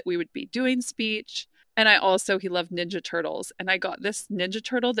him know that we would be doing speech. And he loved Ninja Turtles. And I got this Ninja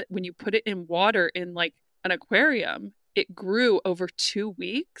Turtle that when you put it in water in like an aquarium, it grew over 2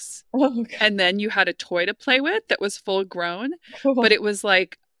 weeks. Oh, and then you had a toy to play with that was full grown. Cool. But it was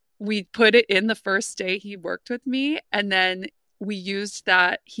like, we put it in the first day he worked with me. And then we used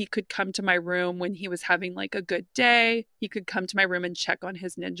that he could come to my room when he was having like a good day. He could come to my room and check on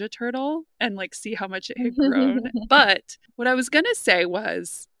his Ninja Turtle and like see how much it had grown. But what I was going to say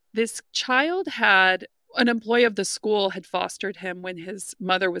was this child had an employee of the school had fostered him when his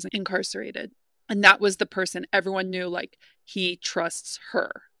mother was incarcerated. And that was the person everyone knew, like, he trusts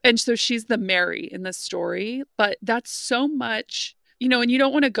her. And so she's the Mary in the story, but that's so much, and you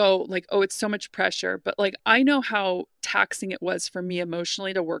don't want to go like, oh, it's so much pressure. But like, I know how taxing it was for me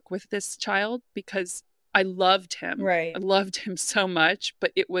emotionally to work with this child because I loved him. Right. I loved him so much,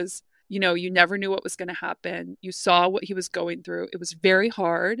 but it was, you never knew what was going to happen. You saw what he was going through. It was very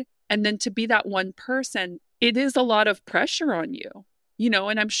hard. And then to be that one person, it is a lot of pressure on you.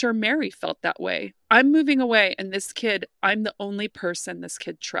 And I'm sure Mary felt that way. I'm moving away, and this kid, I'm the only person this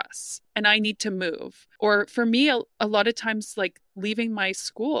kid trusts, and I need to move. Or for me, a lot of times, like leaving my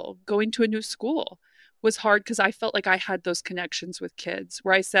school, going to a new school was hard because I felt like I had those connections with kids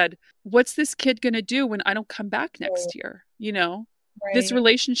where I said, what's this kid going to do when I don't come back next year? This Right.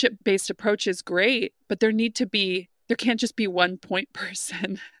 relationship-based approach is great, but there can't just be one point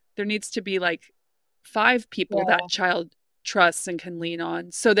person. There needs to be like 5 people that child trusts and can lean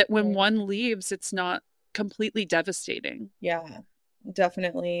on so that when one leaves, it's not completely devastating. Yeah,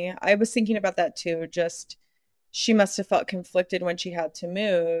 definitely. I was thinking about that too. Just she must have felt conflicted when she had to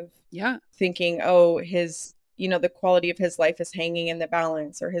move. Yeah. Thinking, oh, the quality of his life is hanging in the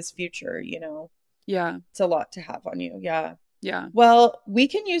balance or his future, Yeah. It's a lot to have on you. Yeah. Yeah. Well, we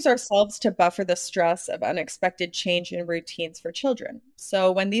can use ourselves to buffer the stress of unexpected change in routines for children.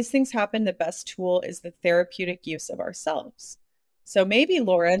 So when these things happen, the best tool is the therapeutic use of ourselves. So maybe,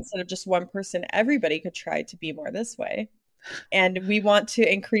 Laura, instead of just one person, everybody could try to be more this way. And we want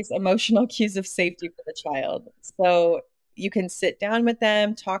to increase emotional cues of safety for the child. So you can sit down with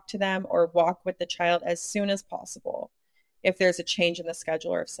them, talk to them, or walk with the child as soon as possible if there's a change in the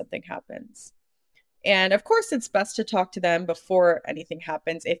schedule or if something happens. And of course, it's best to talk to them before anything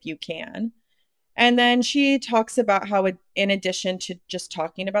happens if you can. And then she talks about how, in addition to just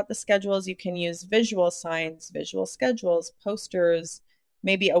talking about the schedules, you can use visual signs, visual schedules, posters,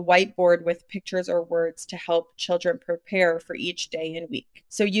 maybe a whiteboard with pictures or words to help children prepare for each day and week.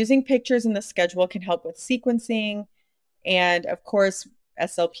 So using pictures in the schedule can help with sequencing. And of course,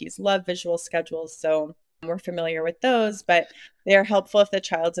 SLPs love visual schedules, so we're familiar with those, but they're helpful if the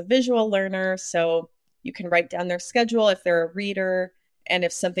child's a visual learner. So you can write down their schedule if they're a reader. And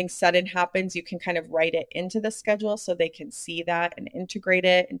if something sudden happens, you can kind of write it into the schedule so they can see that and integrate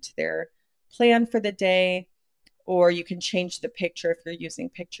it into their plan for the day. Or you can change the picture if you're using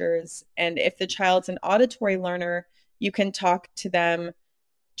pictures. And if the child's an auditory learner, you can talk to them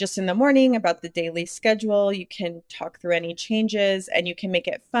just in the morning about the daily schedule. You can talk through any changes, and you can make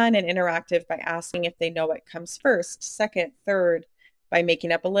it fun and interactive by asking if they know what comes first, second, third, by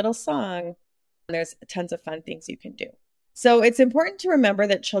making up a little song. And there's tons of fun things you can do. So it's important to remember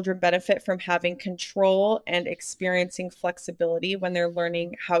that children benefit from having control and experiencing flexibility when they're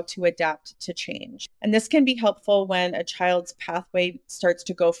learning how to adapt to change. And this can be helpful when a child's pathway starts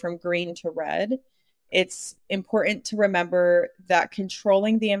to go from green to red. It's important to remember that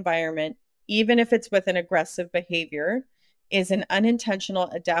controlling the environment, even if it's with an aggressive behavior, is an unintentional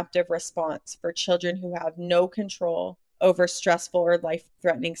adaptive response for children who have no control over stressful or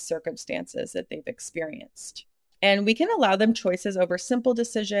life-threatening circumstances that they've experienced. And we can allow them choices over simple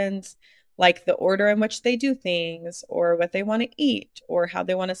decisions like the order in which they do things, or what they want to eat, or how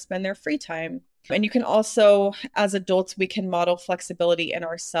they want to spend their free time. And you can also, as adults, we can model flexibility in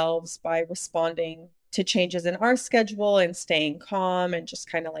ourselves by responding to changes in our schedule and staying calm and just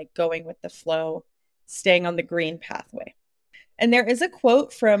kind of like going with the flow, staying on the green pathway. And there is a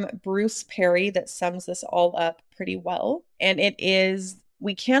quote from Bruce Perry that sums this all up pretty well. And it is,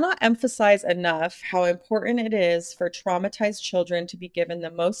 "We cannot emphasize enough how important it is for traumatized children to be given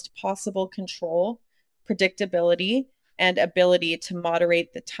the most possible control, predictability, and ability to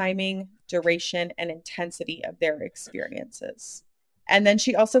moderate the timing, duration, and intensity of their experiences." And then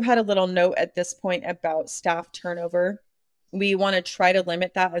she also had a little note at this point about staff turnover. We want to try to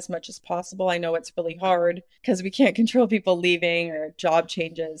limit that as much as possible. I know it's really hard because we can't control people leaving or job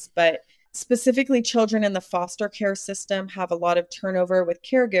changes, but specifically children in the foster care system have a lot of turnover with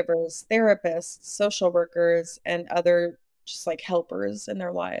caregivers, therapists, social workers, and other just like helpers in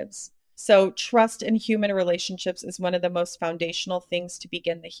their lives. So trust in human relationships is one of the most foundational things to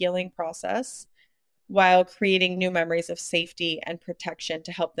begin the healing process, while creating new memories of safety and protection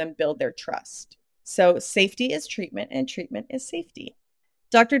to help them build their trust. So safety is treatment, and treatment is safety.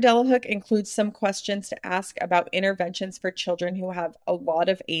 Dr. Delahook includes some questions to ask about interventions for children who have a lot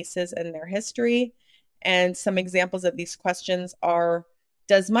of ACEs in their history. And some examples of these questions are,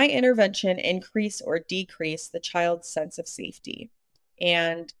 does my intervention increase or decrease the child's sense of safety?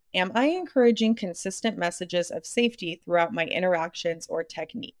 And am I encouraging consistent messages of safety throughout my interactions or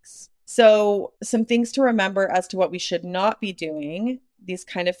techniques? So some things to remember as to what we should not be doing. these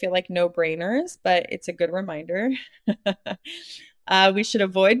kind of feel like no-brainers, but it's a good reminder. We should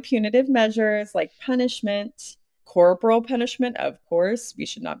avoid punitive measures like punishment, corporal punishment, of course. We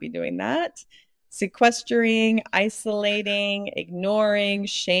should not be doing that. Sequestering, isolating, ignoring,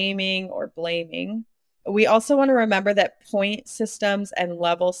 shaming, or blaming. We also want to remember that point systems and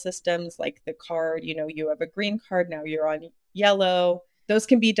level systems, like the card, you have a green card, now you're on yellow. Those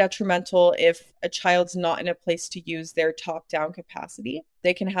can be detrimental if a child's not in a place to use their top-down capacity.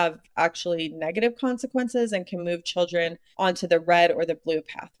 They can have actually negative consequences and can move children onto the red or the blue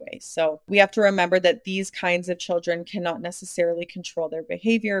pathway. So we have to remember that these kinds of children cannot necessarily control their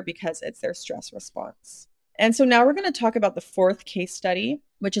behavior because it's their stress response. And so now we're going to talk about the fourth case study,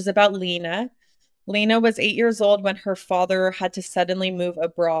 which is about Lena. Lena was 8 years old when her father had to suddenly move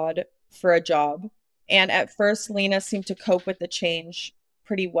abroad for a job. And at first, Lena seemed to cope with the change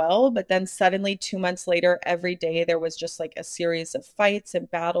pretty well, but then suddenly 2 months later, every day there was just like a series of fights and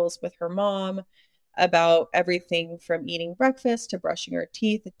battles with her mom about everything from eating breakfast to brushing her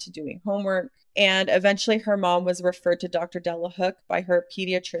teeth to doing homework. And eventually her mom was referred to Dr. Delahook by her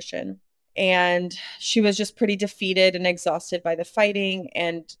pediatrician. And she was just pretty defeated and exhausted by the fighting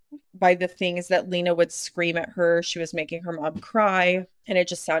and by the things that Lena would scream at her. She was making her mom cry, and it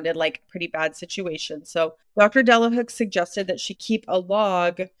just sounded like a pretty bad situation. So Dr. Delahook suggested that she keep a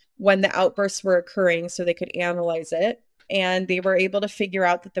log when the outbursts were occurring so they could analyze it. And they were able to figure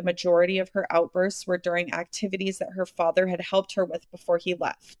out that the majority of her outbursts were during activities that her father had helped her with before he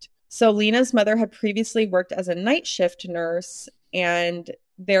left. So Lena's mother had previously worked as a night shift nurse, and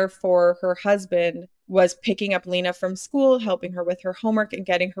therefore, her husband was picking up Lena from school, helping her with her homework, and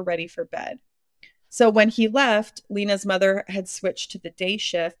getting her ready for bed. So when he left, Lena's mother had switched to the day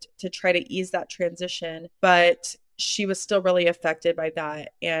shift to try to ease that transition, but she was still really affected by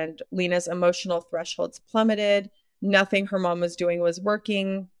that. And Lena's emotional thresholds plummeted. Nothing her mom was doing was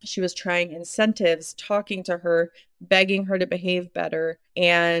working. She was trying incentives, talking to her, begging her to behave better,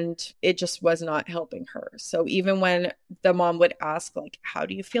 and it just was not helping her. So even when the mom would ask, like, how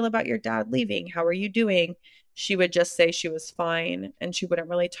do you feel about your dad leaving? How are you doing? She would just say she was fine, and she wouldn't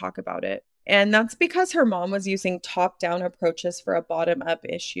really talk about it. And that's because her mom was using top-down approaches for a bottom-up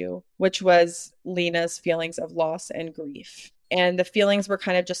issue, which was Lena's feelings of loss and grief. And the feelings were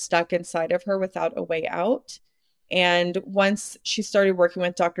kind of just stuck inside of her without a way out. And once she started working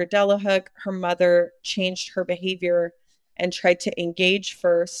with Dr. Delahook, her mother changed her behavior and tried to engage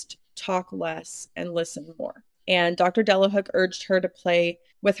first, talk less, and listen more. And Dr. Delahook urged her to play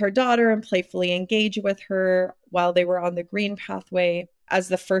with her daughter and playfully engage with her while they were on the green pathway as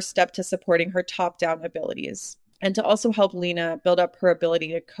the first step to supporting her top-down abilities, and to also help Lena build up her ability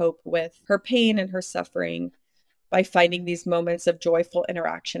to cope with her pain and her suffering by finding these moments of joyful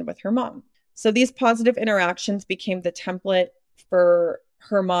interaction with her mom. So these positive interactions became the template for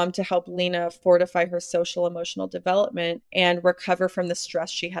her mom to help Lena fortify her social emotional development and recover from the stress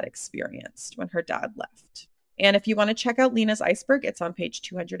she had experienced when her dad left. And if you want to check out Lena's iceberg, it's on page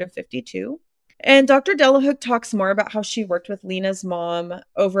 252. And Dr. Delahook talks more about how she worked with Lena's mom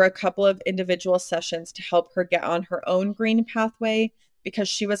over a couple of individual sessions to help her get on her own green pathway, because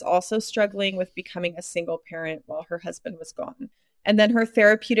she was also struggling with becoming a single parent while her husband was gone. And then her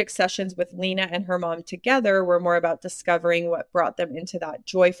therapeutic sessions with Lena and her mom together were more about discovering what brought them into that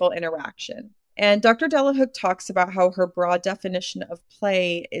joyful interaction. And Dr. Delahook talks about how her broad definition of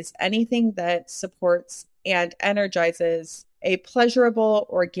play is anything that supports and energizes a pleasurable,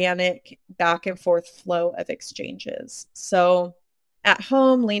 organic, back and forth flow of exchanges. So at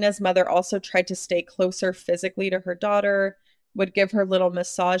home, Lena's mother also tried to stay closer physically to her daughter, would give her little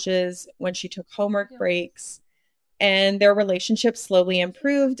massages when she took homework breaks. And their relationship slowly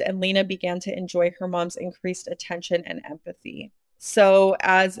improved, and Lena began to enjoy her mom's increased attention and empathy. So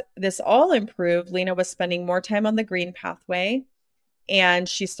as this all improved, Lena was spending more time on the green pathway, and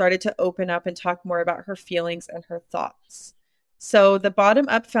she started to open up and talk more about her feelings and her thoughts. So the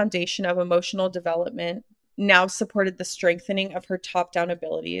bottom-up foundation of emotional development now supported the strengthening of her top-down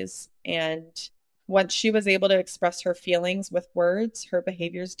abilities. And once she was able to express her feelings with words, her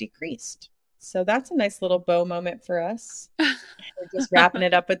behaviors decreased. So that's a nice little bow moment for us. We're just wrapping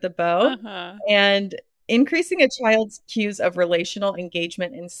it up with the bow. Uh-huh. And increasing a child's cues of relational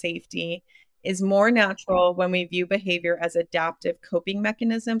engagement and safety is more natural when we view behavior as adaptive coping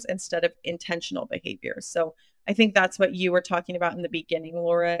mechanisms instead of intentional behavior. So I think that's what you were talking about in the beginning,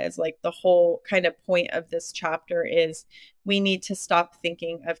 Laura, is like the whole kind of point of this chapter is we need to stop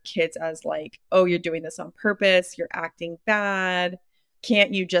thinking of kids as like, oh, you're doing this on purpose, you're acting bad.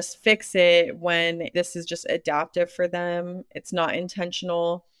 Can't you just fix it, when this is just adaptive for them? It's not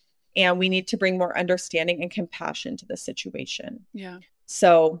intentional. and we need to bring more understanding and compassion to the situation. Yeah.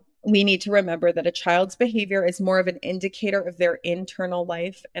 So we need to remember that a child's behavior is more of an indicator of their internal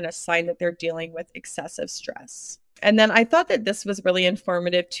life and a sign that they're dealing with excessive stress. And then I thought that this was really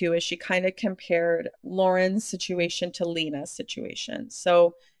informative too, as she kind of compared Lauren's situation to Lena's situation.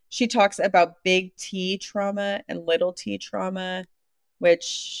 So she talks about big T trauma and little t trauma,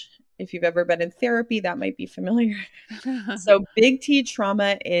 which, if you've ever been in therapy, that might be familiar. So big T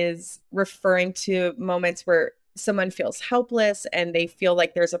trauma is referring to moments where someone feels helpless and they feel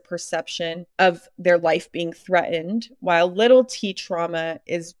like there's a perception of their life being threatened, while little t trauma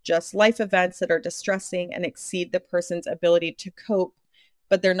is just life events that are distressing and exceed the person's ability to cope,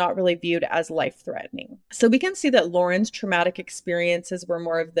 but they're not really viewed as life threatening. So we can see that Lauren's traumatic experiences were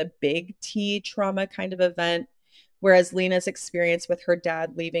more of the big T trauma kind of event, whereas Lena's experience with her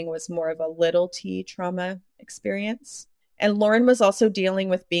dad leaving was more of a little t trauma experience. And Lauren was also dealing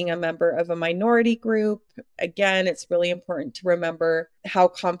with being a member of a minority group. Again, it's really important to remember how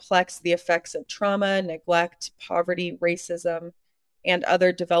complex the effects of trauma, neglect, poverty, racism, and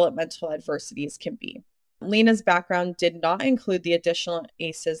other developmental adversities can be. Lena's background did not include the additional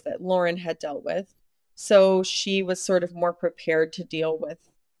ACEs that Lauren had dealt with, so she was sort of more prepared to deal with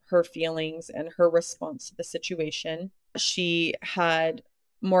her feelings and her response to the situation. She had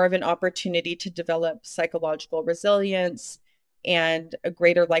more of an opportunity to develop psychological resilience and a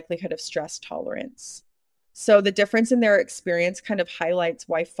greater likelihood of stress tolerance. So the difference in their experience kind of highlights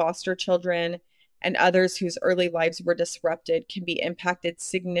why foster children and others whose early lives were disrupted can be impacted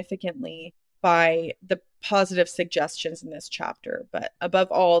significantly by the positive suggestions in this chapter. But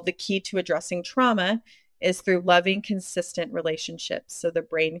above all, the key to addressing trauma is through loving, consistent relationships so the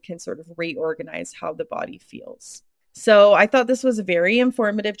brain can sort of reorganize how the body feels. So I thought this was a very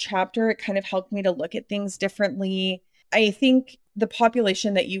informative chapter. It kind of helped me to look at things differently. I think the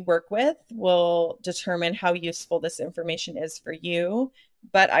population that you work with will determine how useful this information is for you.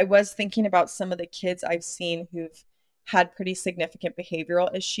 But I was thinking about some of the kids I've seen who've had pretty significant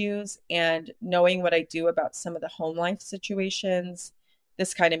behavioral issues, and knowing what I do about some of the home life situations,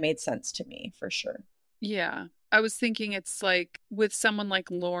 this kind of made sense to me for sure. Yeah. I was thinking it's like with someone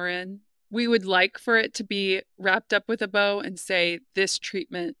like Lauren, we would like for it to be wrapped up with a bow and say, this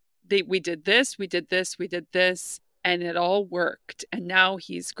treatment, we did this, we did this, we did this, and it all worked. And now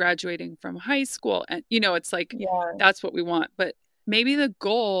he's graduating from high school. And, it's like, Yeah. that's what we want. But maybe the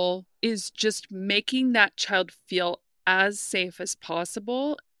goal is just making that child feel as safe as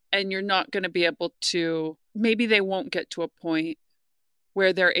possible. And you're not going to be able to, maybe they won't get to a point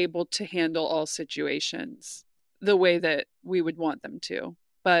where they're able to handle all situations the way that we would want them to.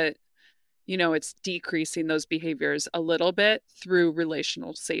 But it's decreasing those behaviors a little bit through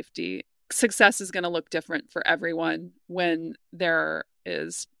relational safety. Success is going to look different for everyone when there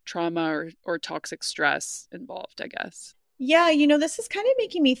is trauma or toxic stress involved, I guess. Yeah, this is kind of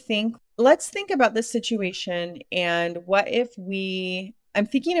making me think. Let's think about this situation, and what if I'm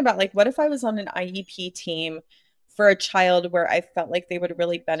thinking about, like, what if I was on an IEP team for a child where I felt like they would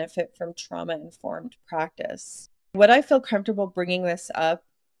really benefit from trauma-informed practice? Would I feel comfortable bringing this up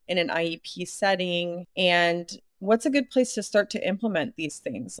in an IEP setting? And what's a good place to start to implement these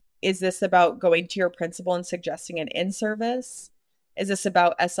things? Is this about going to your principal and suggesting an in-service? Is this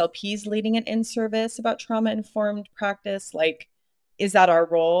about SLPs leading an in-service about trauma-informed practice? Like, is that our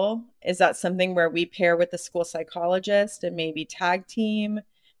role? Is that something where we pair with the school psychologist and maybe tag team?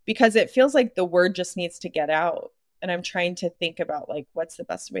 Because it feels like the word just needs to get out. And I'm trying to think about, like, what's the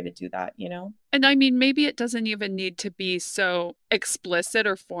best way to do that, And I mean, maybe it doesn't even need to be so explicit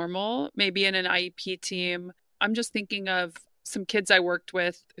or formal. Maybe in an IEP team, I'm just thinking of some kids I worked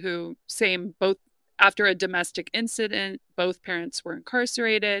with who, both after a domestic incident, both parents were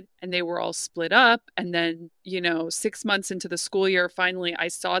incarcerated and they were all split up. And then, 6 months into the school year, finally, I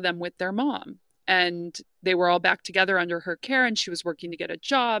saw them with their mom and they were all back together under her care, and she was working to get a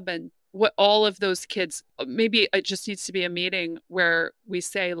job. And what all of those kids, maybe it just needs to be a meeting where we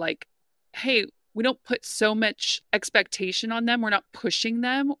say, like, hey, we don't put so much expectation on them. We're not pushing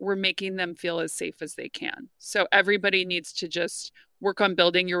them. We're making them feel as safe as they can. So everybody needs to just work on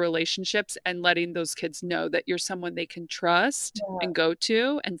building your relationships and letting those kids know that you're someone they can trust and go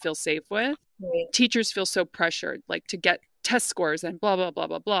to and feel safe with. Right. Teachers feel so pressured, like, to get test scores and blah, blah, blah,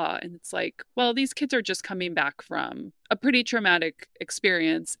 blah, blah. And it's like, well, these kids are just coming back from a pretty traumatic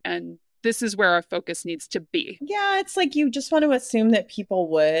experience, and this is where our focus needs to be. Yeah, it's like you just want to assume that people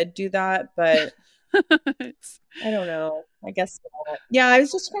would do that, but I don't know. I guess not. Yeah, I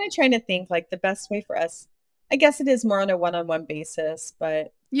was just kind of trying to think, like, the best way for us. I guess it is more on a one-on-one basis,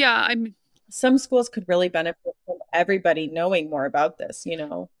 but yeah, some schools could really benefit from everybody knowing more about this,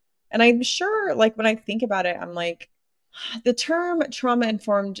 And I'm sure, like, when I think about it, I'm like, the term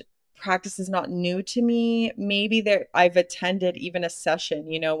trauma-informed practice is not new to me. Maybe I've attended even a session,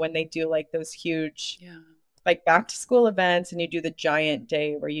 when they do like those huge, like back to school events and you do the giant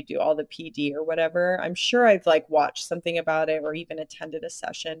day where you do all the PD or whatever. I'm sure I've like watched something about it or even attended a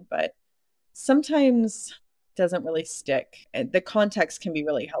session, but sometimes doesn't really stick. And the context can be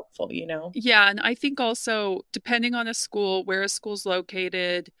really helpful, Yeah, and I think also depending on a school, where a school's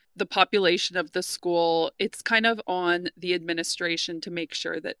located, the population of the school, it's kind of on the administration to make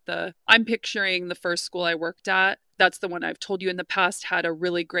sure that I'm picturing the first school I worked at, that's the one I've told you in the past, had a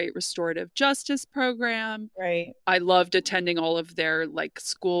really great restorative justice program. Right. I loved attending all of their like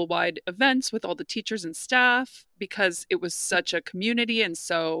school-wide events with all the teachers and staff because it was such a community and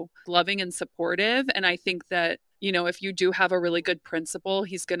so loving and supportive. And I think that, if you do have a really good principal,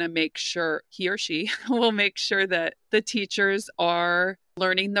 he's going to make sure, he or she will make sure that the teachers are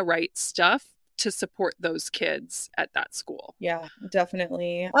learning the right stuff to support those kids at that school. Yeah,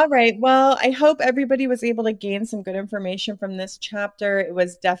 definitely. All right. Well, I hope everybody was able to gain some good information from this chapter. It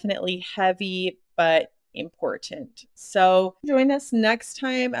was definitely heavy, but important. So join us next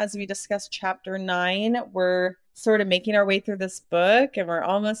time as we discuss chapter 9. We're sort of making our way through this book and we're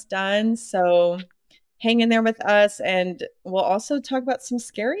almost done. So hang in there with us, and we'll also talk about some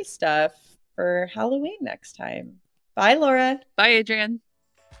scary stuff for Halloween next time. Bye, Laura. Bye, Adrienne.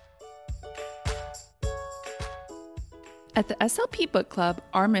 At the SLP Book Club,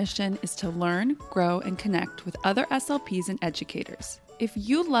 our mission is to learn, grow, and connect with other SLPs and educators. If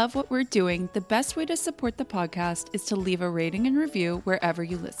you love what we're doing, the best way to support the podcast is to leave a rating and review wherever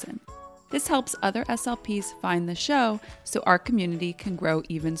you listen. This helps other SLPs find the show so our community can grow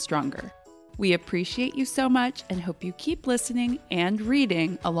even stronger. We appreciate you so much and hope you keep listening and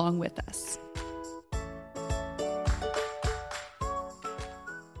reading along with us.